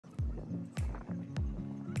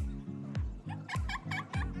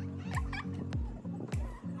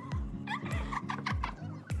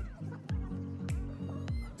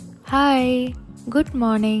Hi, good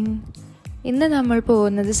morning. ഇന്ന് നമ്മൾ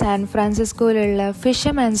പോകുന്നത് സാൻ ഫ്രാൻസിസ്കോയിലുള്ള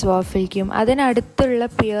ഫിഷർമാൻസ് വാർഫിലേക്കും അതിനടുത്തുള്ള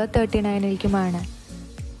പിയർ 39ലേക്കുമാണ്.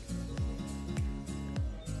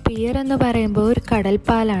 പിയർ എന്ന് പറയുമ്പോൾ ഒരു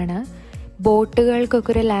കടൽപ്പാലാണ്.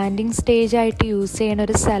 ബോട്ടുകൾക്കൊക്കെ ഒരു ലാൻഡിംഗ് സ്റ്റേജ് ആയിട്ട് യൂസ് ചെയ്യുന്ന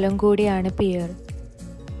ഒരു സ്ഥലം കൂടിയാണ് പിയർ.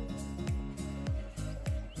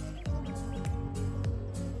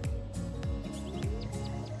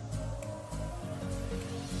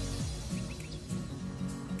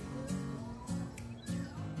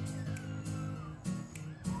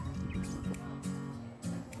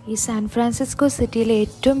 ഈ സാൻ ഫ്രാൻസിസ്കോ സിറ്റിയിലെ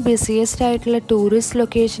ഏറ്റവും ബിസിയസ്റ്റ് ആയിട്ടുള്ള ടൂറിസ്റ്റ്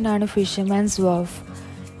ലൊക്കേഷനാണ് ഫിഷർമാൻസ് വാർഫ്.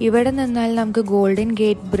 ഇവിടെ നിന്നാൽ നമുക്ക് ഗോൾഡൻ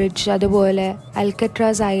ഗേറ്റ് ബ്രിഡ്ജ്, അതുപോലെ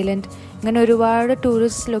അൽക്കട്രാസ് ഐലൻഡ്, ഇങ്ങനെ ഒരുപാട്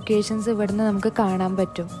ടൂറിസ്റ്റ് ലൊക്കേഷൻസ് ഇവിടുന്ന് നമുക്ക് കാണാൻ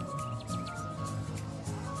പറ്റും.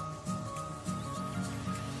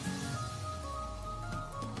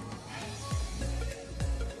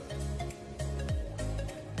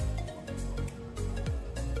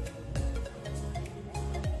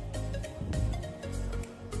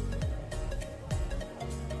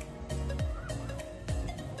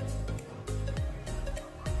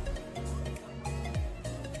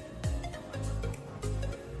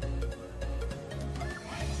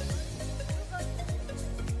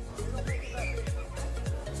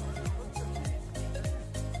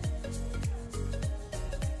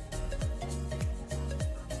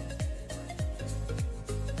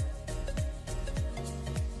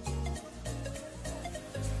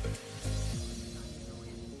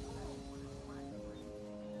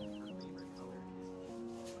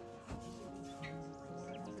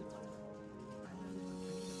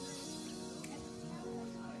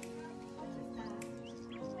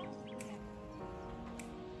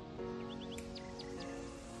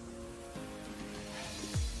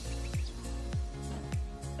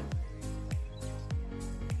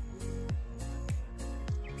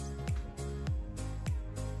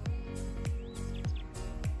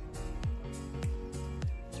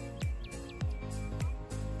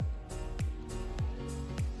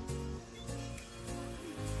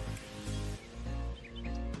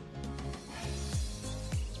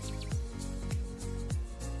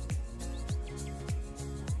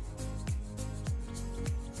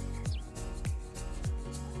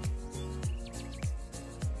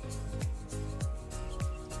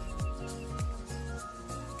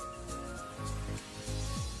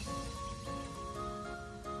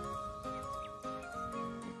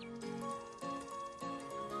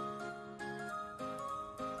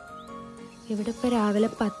 ഇവിടെ ഇപ്പോൾ രാവിലെ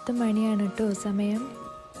 10 മണിയാണ് കേട്ടോ സമയം.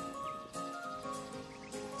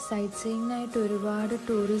 സൈറ്റ് സീയിങ്ങിനായിട്ട് ഒരുപാട്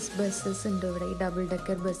ടൂറിസ്റ്റ് ബസ്സസ് ഉണ്ട് ഇവിടെ, ഈ ഡബിൾ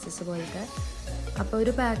ഡെക്കർ ബസ്സസ് പോലത്തെ. അപ്പോൾ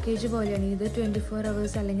ഒരു പാക്കേജ് പോലെയാണ് ഇത്, 24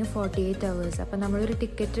 hours അല്ലെങ്കിൽ 48 hours. അപ്പോൾ നമ്മളൊരു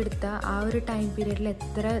ടിക്കറ്റ് എടുത്താൽ ആ ഒരു ടൈം പീരീഡിൽ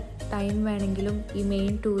എത്ര ടൈം വേണമെങ്കിലും ഈ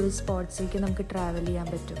മെയിൻ ടൂറിസ്റ്റ് സ്പോട്ട്സിലേക്ക് നമുക്ക് ട്രാവൽ ചെയ്യാൻ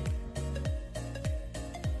പറ്റും.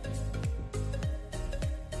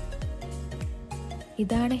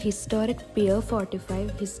 ഇതാണ് ഹിസ്റ്റോറിക് പിയർ 45.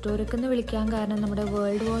 ഹിസ്റ്റോറിക് എന്ന് വിളിക്കാൻ കാരണം നമ്മുടെ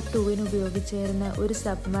വേൾഡ് വാർ 2 ഉപയോഗിച്ചിരുന്ന ഒരു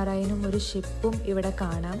സബ്മറൈനും ഒരു ഷിപ്പും ഇവിടെ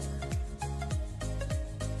കാണാം.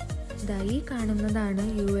 ഈ കാണുന്നതാണ്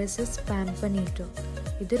USS പാംപനീറ്റോ.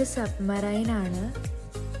 ഇതൊരു സബ്മറൈനാണ്.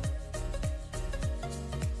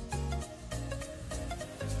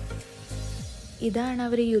 ഇതാണ്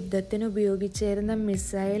അവർ യുദ്ധത്തിന് ഉപയോഗിച്ചിരുന്ന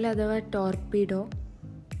മിസൈൽ അഥവാ ടോർപീഡോ.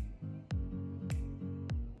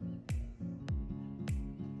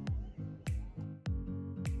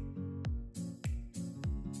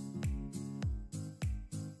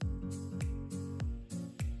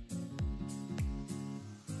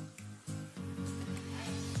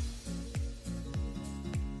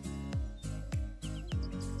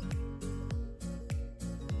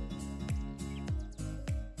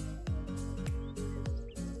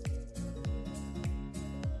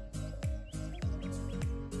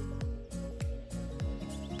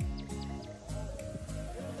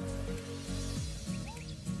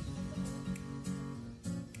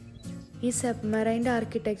 ഈ സബ്മറൈൻ്റെ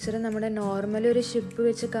ആർക്കിടെക്ചർ നമ്മുടെ നോർമൽ ഒരു ഷിപ്പ്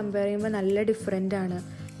വെച്ച് കമ്പയർ ചെയ്യുമ്പോൾ നല്ല ഡിഫറെൻ്റ് ആണ്.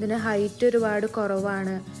 ഇതിന് ഹൈറ്റ് ഒരുപാട്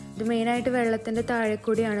കുറവാണ്. ഇത് മെയിനായിട്ട് വെള്ളത്തിൻ്റെ താഴെ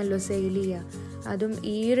കൂടിയാണല്ലോ സെയിൽ ചെയ്യുക. അതും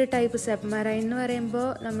ഈ ഒരു ടൈപ്പ് സബ്മറൈൻ എന്ന് പറയുമ്പോൾ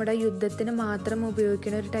നമ്മുടെ യുദ്ധത്തിന് മാത്രം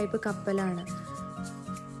ഉപയോഗിക്കുന്ന ഒരു ടൈപ്പ് കപ്പലാണ്.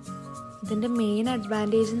 ഇതിൻ്റെ മെയിൻ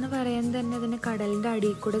അഡ്വാൻറ്റേജ് എന്ന് പറയുന്നത് തന്നെ ഇതിന് കടലിൻ്റെ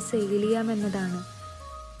അടിയിൽ കൂടെ സെയിൽ ചെയ്യാമെന്നതാണ്.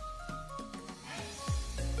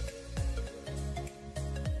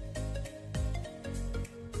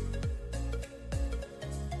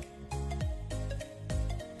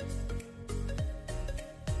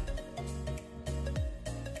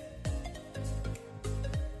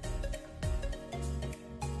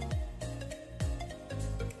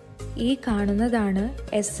 ഈ കാണുന്നതാണ്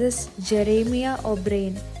SS ജെറേമിയ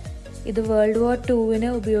ഒബ്രെയിൻ. ഇത് വേൾഡ് വാർ 2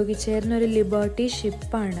 ഉപയോഗിച്ചിരുന്ന ഒരു ലിബർട്ടി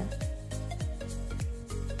ഷിപ്പാണ്.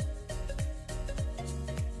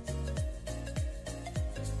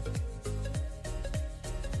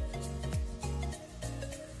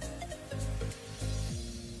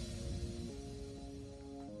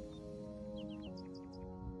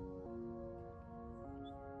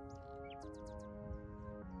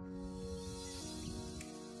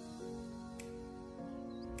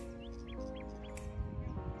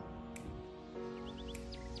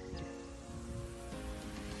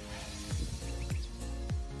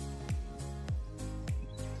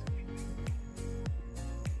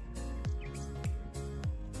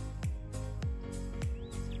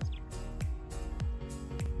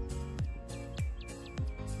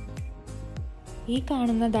 ഈ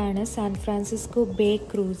കാണുന്നതാണ് സാൻ ഫ്രാൻസിസ്കോ ബേ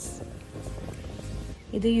ക്രൂസ്.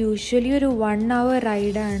 ഇത് യൂഷ്വലി ഒരു 1 hour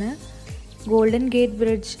റൈഡാണ്. Golden gate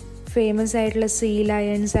bridge, famous ആയിട്ടുള്ള സീ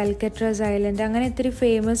ലയൺസ്, അൽക്കട്രാസ് ഐലൻഡ്, അങ്ങനെ ഇത്തിരി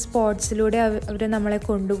ഫേമസ് സ്പോട്സിലൂടെ അവർ നമ്മളെ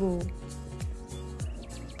കൊണ്ടുപോകും.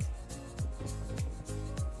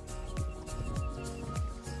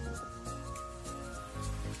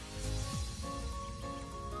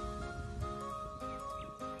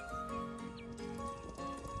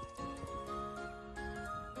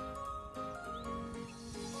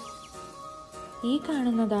 ഈ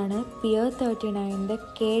കാണുന്നതാണ് പിയർ 39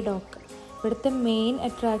 കെ ഡോക്ക്. ഇവിടുത്തെ മെയിൻ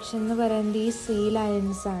അട്രാക്ഷൻ എന്ന് പറയുന്നത് ഈ സീ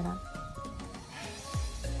ലയൺസ് ആണ്.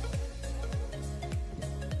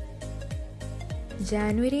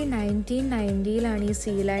 ജാനുവരി 1990 ഈ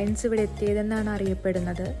സീ ലയൺസ് ഇവിടെ എത്തിയതെന്നാണ്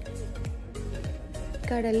അറിയപ്പെടുന്നത്.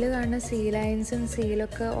 കടലിൽ കാണുന്ന സീ ലയൺസും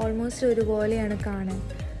സീലൊക്കെ ഓൾമോസ്റ്റ് ഒരുപോലെയാണ് കാണാൻ.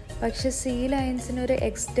 പക്ഷെ സീ ലയൺസിന് ഒരു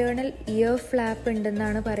എക്സ്റ്റേണൽ ഇയർ ഫ്ലാപ്പ്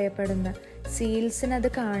ഉണ്ടെന്നാണ് പറയപ്പെടുന്നത്. സീൽസിന്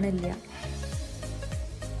അത് കാണില്ല.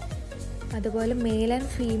 അതുപോലെ male and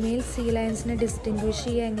female see ലയൺസിനെ distinguish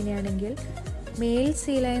ചെയ്യുക എങ്ങനെയാണെങ്കിൽ, മെയിൽ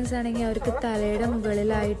സീ ലയൺസ് ആണെങ്കിൽ അവർക്ക് തലയുടെ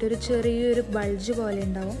മുകളിലായിട്ടൊരു ചെറിയൊരു ബൾജ് പോലെ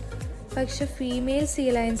ഉണ്ടാവും. പക്ഷെ ഫീമെയിൽ സീ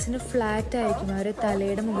ലയൺസിന് ഫ്ലാറ്റ് ആയിരിക്കും അവരുടെ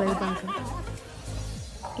തലയുടെ മുകൾ ഭാഗം.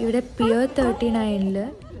 ഇവിടെ പിയർ 39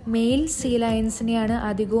 മെയിൽ സീ ലയൺസിനെയാണ്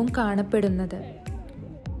അധികവും കാണപ്പെടുന്നത്.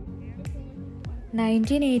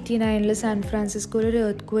 1989 സാൻ ഫ്രാൻസിസ്കോയിൽ ഒരു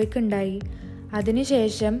എർത്ത് ഉണ്ടായി.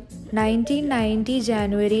 അതിനുശേഷം 1990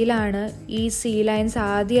 ജാനുവരിയിലാണ് ഈ സീ ലയൺസ്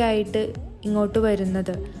ആദ്യമായിട്ട് ഇങ്ങോട്ട്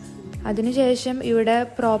വരുന്നത്. അതിനുശേഷം ഇവിടെ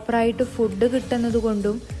പ്രോപ്പറായിട്ട് ഫുഡ് കിട്ടുന്നത്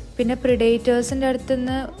കൊണ്ടും പിന്നെ പ്രിഡേറ്റേഴ്സിൻ്റെ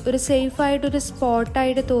അടുത്തുനിന്ന് ഒരു സേഫായിട്ടൊരു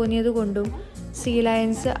സ്പോട്ടായിട്ട് തോന്നിയത് കൊണ്ടും സീ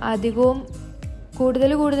ലയൺസ് അധികവും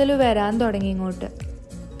കൂടുതൽ വരാൻ തുടങ്ങി ഇങ്ങോട്ട്.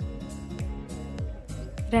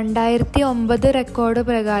 2009 റെക്കോർഡ്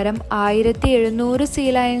പ്രകാരം 1700 സീ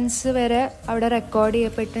ലയൺസ് വരെ അവിടെ റെക്കോർഡ്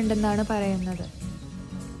ചെയ്യപ്പെട്ടിട്ടുണ്ടെന്നാണ് പറയുന്നത്.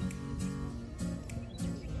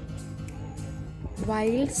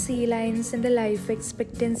 Wild see ലയൺസിൻ്റെ life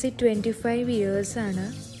expectancy 25 years ആണ്.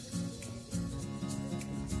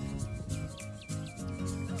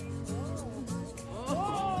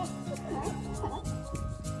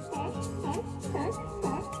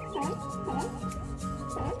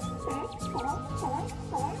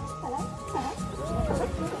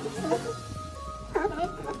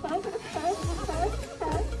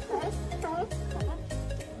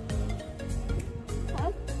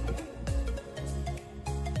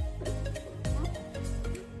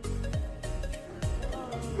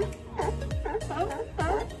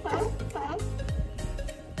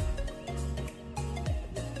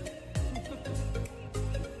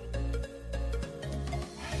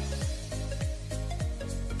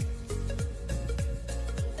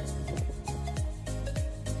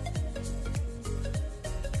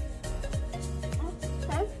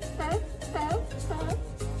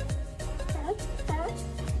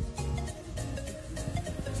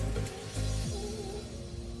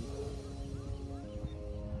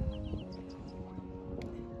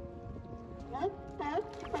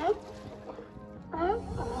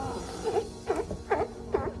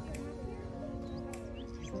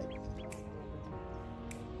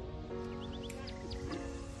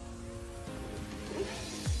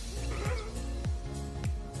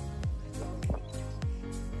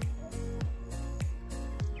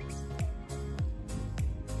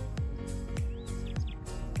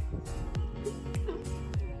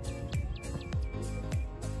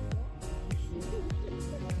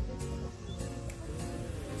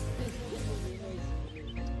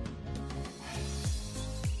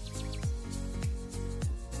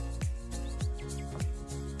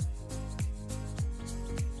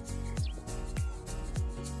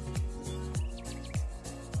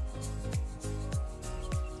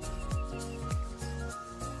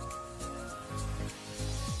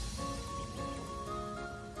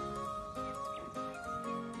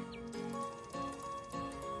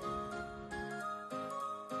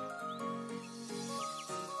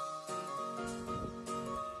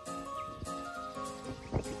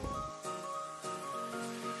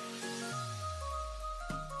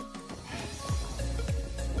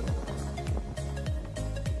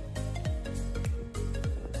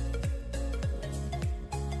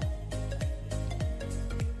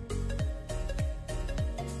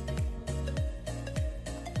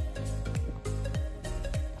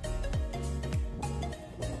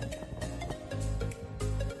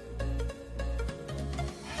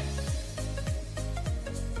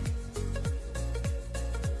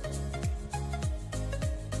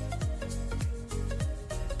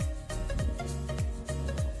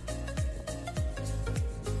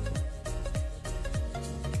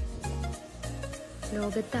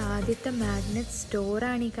 ലോകത്തെ ആദ്യത്തെ മാഗ്നറ്റ്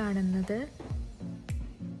സ്റ്റോറാണ് ഈ കാണുന്നത്.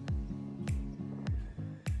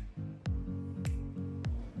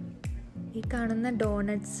 ഈ കാണുന്ന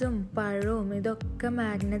ഡോണറ്റ്സും പഴവും ഇതൊക്കെ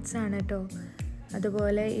മാഗ്നറ്റ്സ് ആണ് കേട്ടോ.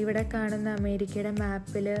 അതുപോലെ ഇവിടെ കാണുന്ന അമേരിക്കയുടെ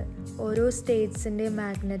മാപ്പിൽ ഓരോ സ്റ്റേറ്റ്സിൻ്റെ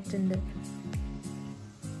മാഗ്നറ്റ് ഉണ്ട്.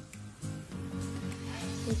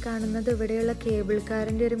 ഈ കാണുന്നത് ഇവിടെയുള്ള കേബിൾ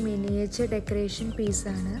കാറിൻ്റെ ഒരു മിനിയേച്ചർ ഡെക്കറേഷൻ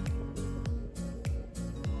പീസാണ്.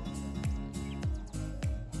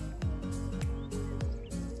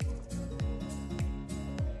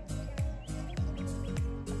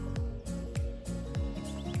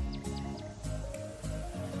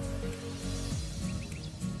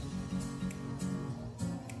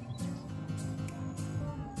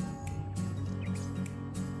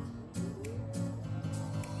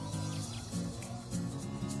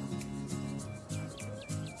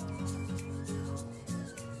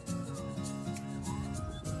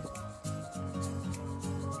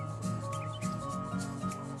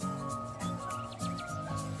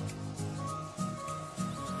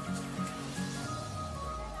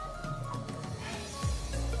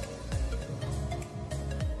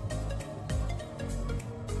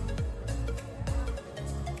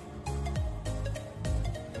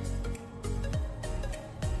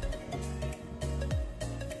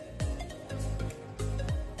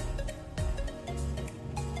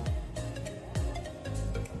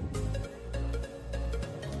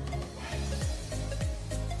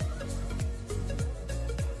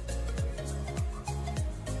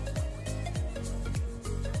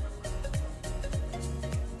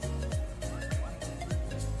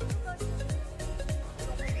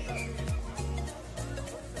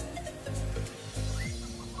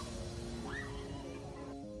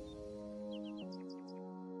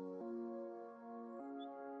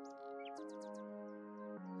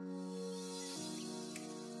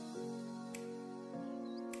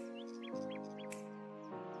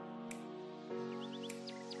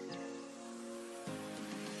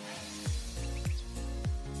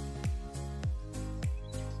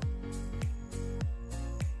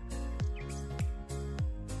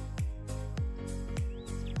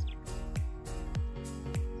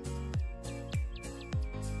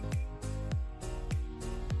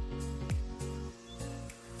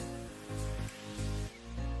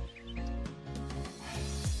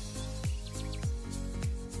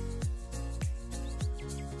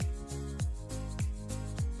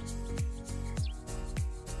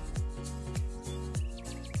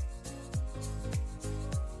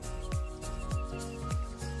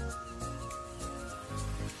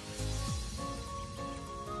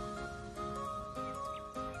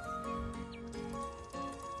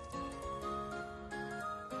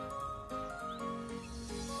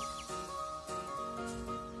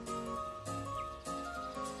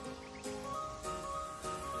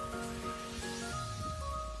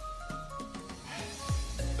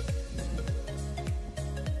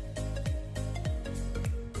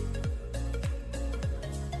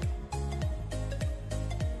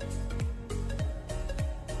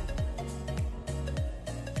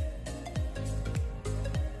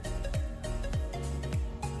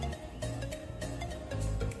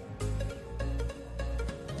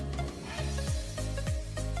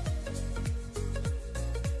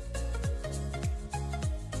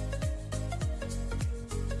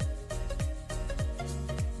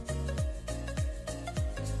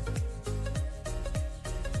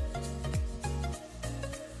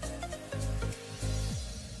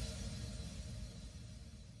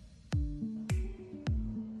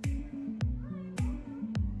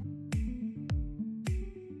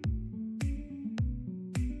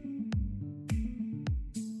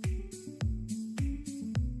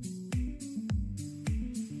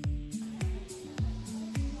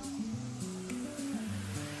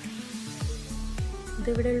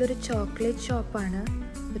 ഇതിവിടെയുള്ളൊരു ചോക്ലേറ്റ് ഷോപ്പാണ്.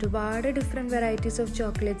 ഒരുപാട് ഡിഫറെൻറ്റ് വെറൈറ്റീസ് ഓഫ്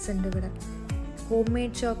ചോക്ലേറ്റ്സ് ഉണ്ട് ഇവിടെ. ഹോം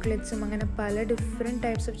മെയ്ഡ് ചോക്ലേറ്റ്സും അങ്ങനെ പല ഡിഫറെൻറ്റ്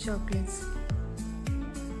ടൈപ്സ് ഓഫ് ചോക്ലേറ്റ്സ്.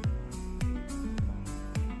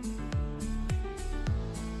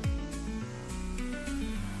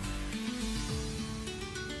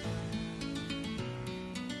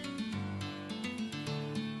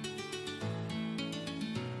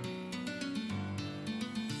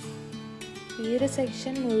 ഈ ഒരു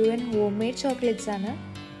സെക്ഷൻ മുഴുവൻ ഹോം മെയ്ഡ് ചോക്ലേറ്റ്സ് ആണ്.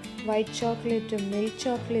 വൈറ്റ് ചോക്ലേറ്റും മിൽക്ക്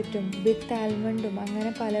ചോക്ലേറ്റും വിത്ത് ആൽമണ്ടും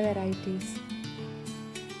അങ്ങനെ പല വെറൈറ്റീസ്.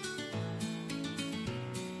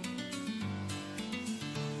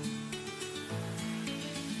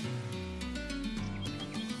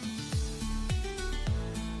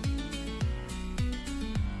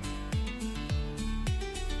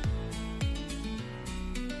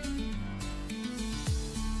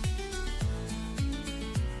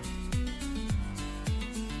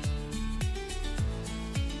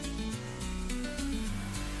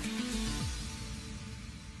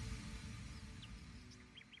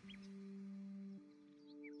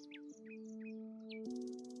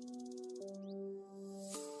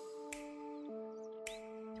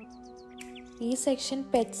 ഈ സെക്ഷൻ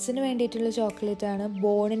പെറ്റ്സിന് വേണ്ടിയിട്ടുള്ള ചോക്ലേറ്റ് ആണ്.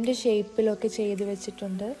 ബോണിൻ്റെ ഷേപ്പിലൊക്കെ ചെയ്ത്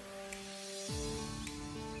വെച്ചിട്ടുണ്ട്.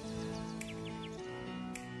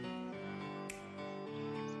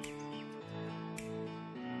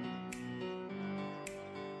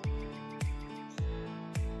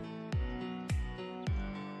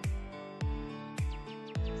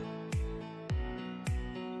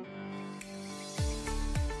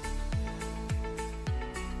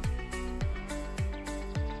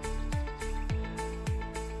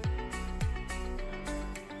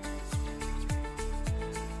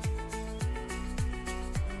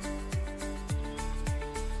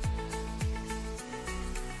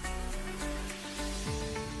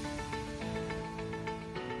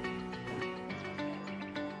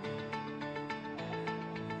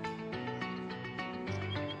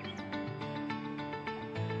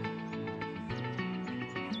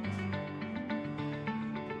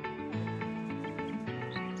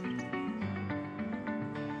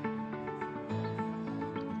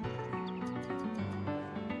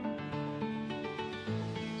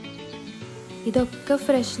 ഇതൊക്കെ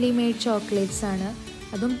ഫ്രഷ്ലി മെയ്ഡ് ചോക്ലേറ്റ്സ് ആണ്.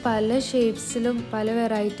 അതും പല ഷേപ്സിലും പല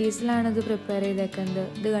വെറൈറ്റീസിലാണ് ഇത് പ്രിപ്പയർ ചെയ്തേക്കുന്നത്.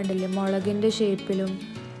 ഇത് കണ്ടില്ലേ, മുളകിൻ്റെ ഷേപ്പിലും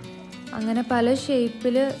അങ്ങനെ പല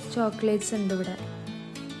ഷേപ്പിൽ ചോക്ലേറ്റ്സ് ഉണ്ട് ഇവിടെ.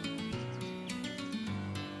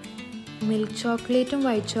 മിൽക്ക് ചോക്ലേറ്റും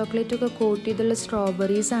വൈറ്റ് ചോക്ലേറ്റും ഒക്കെ കോട്ട് ചെയ്തുള്ള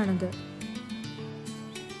സ്ട്രോബെറീസ് ആണിത്.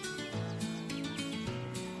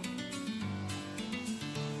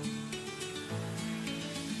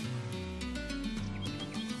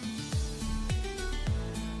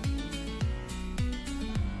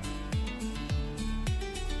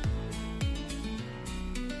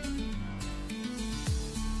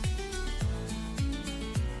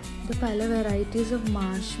 ഇത് പല വെറൈറ്റീസ് ഓഫ്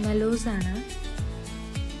മാർഷ്മെലോസ് ആണ്.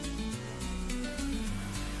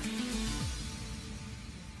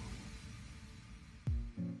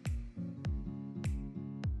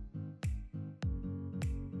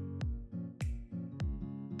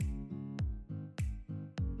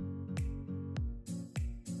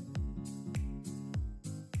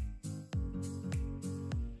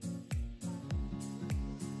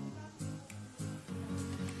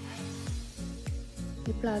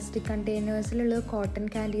 ഈ പ്ലാസ്റ്റിക് കണ്ടെയ്നേഴ്സിലുള്ളത് കോട്ടൺ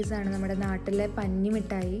കാൻഡീസ് ആണ്, നമ്മുടെ നാട്ടിലെ പഞ്ഞി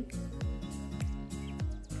മിഠായി.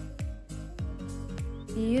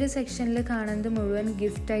 ഈ ഒരു സെക്ഷനിൽ കാണുന്നത് മുഴുവൻ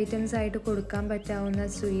ഗിഫ്റ്റ് ഐറ്റംസ് ആയിട്ട് കൊടുക്കാൻ പറ്റാവുന്ന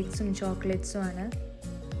സ്വീറ്റ്സും ചോക്ലേറ്റ്സും ആണ്.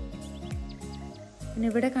 പിന്നെ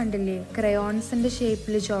ഇവിടെ കണ്ടില്ലേ, ക്രയോൺസിൻ്റെ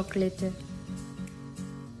ഷേപ്പിൽ ചോക്ലേറ്റ്,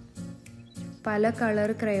 പല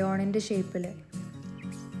കളർ ക്രയോണിൻ്റെ ഷേപ്പിൽ.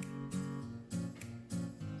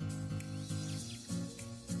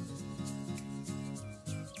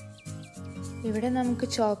 ഇവിടെ നമുക്ക്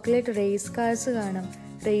ചോക്ലേറ്റ് റേസ് കാർസ് കാണാം.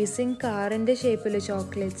 റേസിംഗ് കാറിൻ്റെ ഷേപ്പിൽ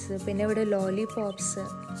ചോക്ലേറ്റ്സ്. പിന്നെ ഇവിടെ ലോലിപോപ്സ്.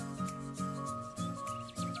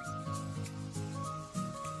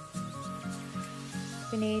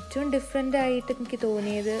 പിന്നെ ഏറ്റവും ഡിഫറെൻ്റ് ആയിട്ട് എനിക്ക്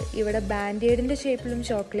തോന്നിയത് ഇവിടെ ബാൻഡേഡിൻ്റെ ഷേപ്പിലും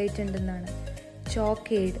ചോക്ലേറ്റ് ഉണ്ടെന്നാണ്.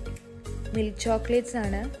 ചോക്കേഡ് മിൽക്ക് ചോക്ലേറ്റ്സ്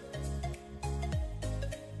ആണ്.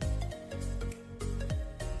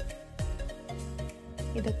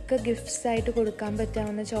 ഇതൊക്കെ ഗിഫ്റ്റ്സ് ആയിട്ട് കൊടുക്കാൻ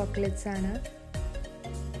പറ്റാവുന്ന ചോക്ലേറ്റ്സ് ആണ്.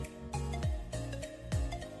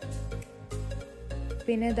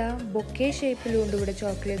 പിന്നെ ഇതാ ബൊക്കെ ഷേപ്പിലും ഉണ്ട് ഇവിടെ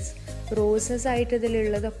ചോക്ലേറ്റ്സ്. റോസസ് ആയിട്ട്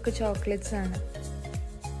ഇതിലുള്ളതൊക്കെ ചോക്ലേറ്റ്സ് ആണ്.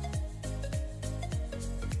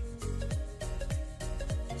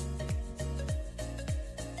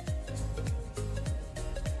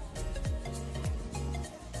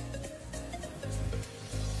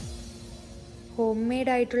 ഹോം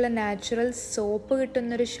മെയ്ഡ് ആയിട്ടുള്ള നാച്ചുറൽ സോപ്പ്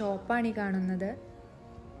കിട്ടുന്നൊരു ഷോപ്പാണ് ഈ കാണുന്നത്.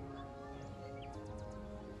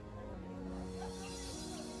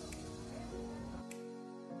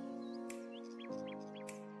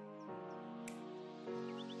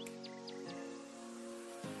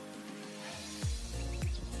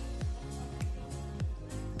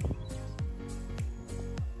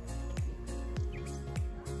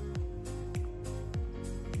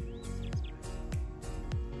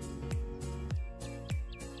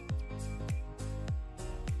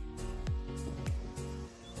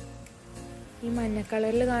 ഈ മഞ്ഞ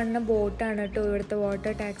കളറിൽ കാണുന്ന ബോട്ടാണ് കേട്ടോ ഇവിടുത്തെ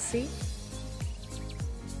വാട്ടർ ടാക്സി.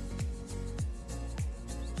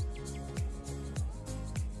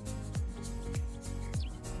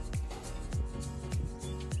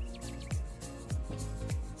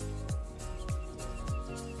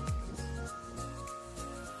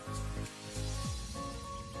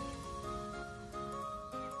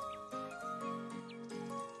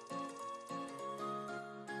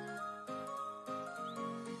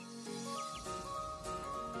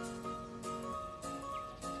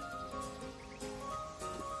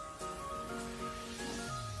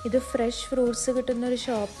 ഇത് ഫ്രഷ് ഫ്രൂട്ട്സ് കിട്ടുന്നൊരു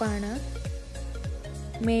ഷോപ്പാണ്.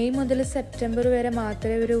 മെയ് മുതൽ സെപ്റ്റംബർ വരെ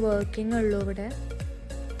മാത്രമേ ഒരു വർക്കിംഗ് ഉള്ളൂ ഇവിടെ.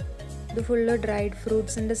 ഇത് ഫുള്ള് ഡ്രൈഡ്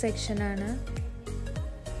ഫ്രൂട്ട്സിൻ്റെ സെക്ഷനാണ്.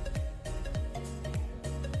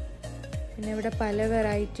 പിന്നെ ഇവിടെ പല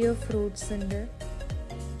വെറൈറ്റി ഓഫ് ഫ്രൂട്ട്സ് ഉണ്ട്.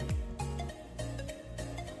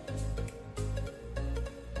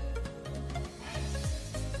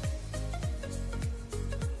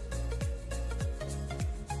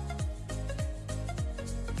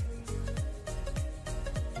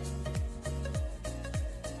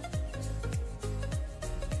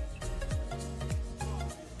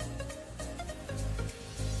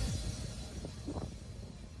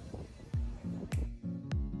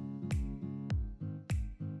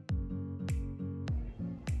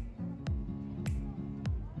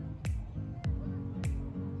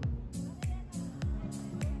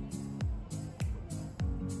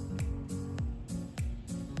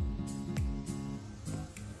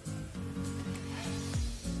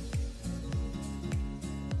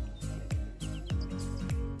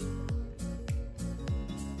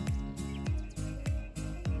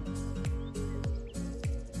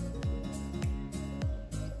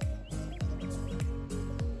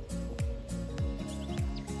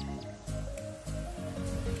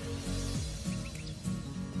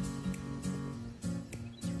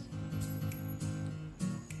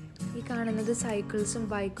 ഈ കാണുന്നത് സൈക്കിൾസും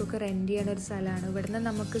ബൈക്കൊക്കെ റെൻറ്റ് ചെയ്യുന്ന ഒരു സ്ഥലമാണ്. ഇവിടുന്ന്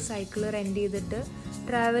നമുക്ക് സൈക്കിൾ റെൻറ്റ് ചെയ്തിട്ട്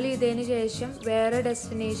ട്രാവൽ ചെയ്തതിന് ശേഷം വേറെ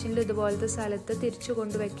ഡെസ്റ്റിനേഷനിൽ ഇതുപോലത്തെ സ്ഥലത്ത് തിരിച്ചു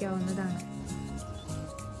കൊണ്ടുവയ്ക്കാവുന്നതാണ്.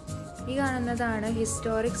 ഈ കാണുന്നതാണ്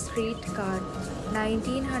ഹിസ്റ്റോറിക് സ്ട്രീറ്റ് കാർ.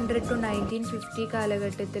 1900 to 1950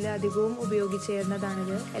 കാലഘട്ടത്തിൽ അധികവും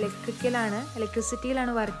ഉപയോഗിച്ചിരുന്നതാണിത്.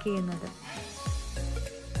 ഇലക്ട്രിസിറ്റിയിലാണ് വർക്ക് ചെയ്യുന്നത്.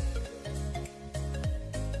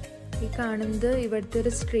 ഈ കാണുന്നത് ഇവിടുത്തെ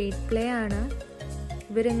ഒരു സ്ട്രീറ്റ് പ്ലേ ആണ്.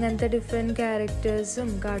 ഇവരിങ്ങനത്തെ ഡിഫറെൻറ്റ് ക്യാരക്ടേഴ്സും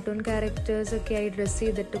കാർട്ടൂൺ ക്യാരക്ടേഴ്സൊക്കെ ആയി ഡ്രസ്സ്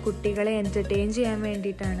ചെയ്തിട്ട് കുട്ടികളെ എൻ്റർടൈൻ ചെയ്യാൻ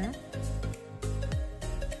വേണ്ടിയിട്ടാണ്.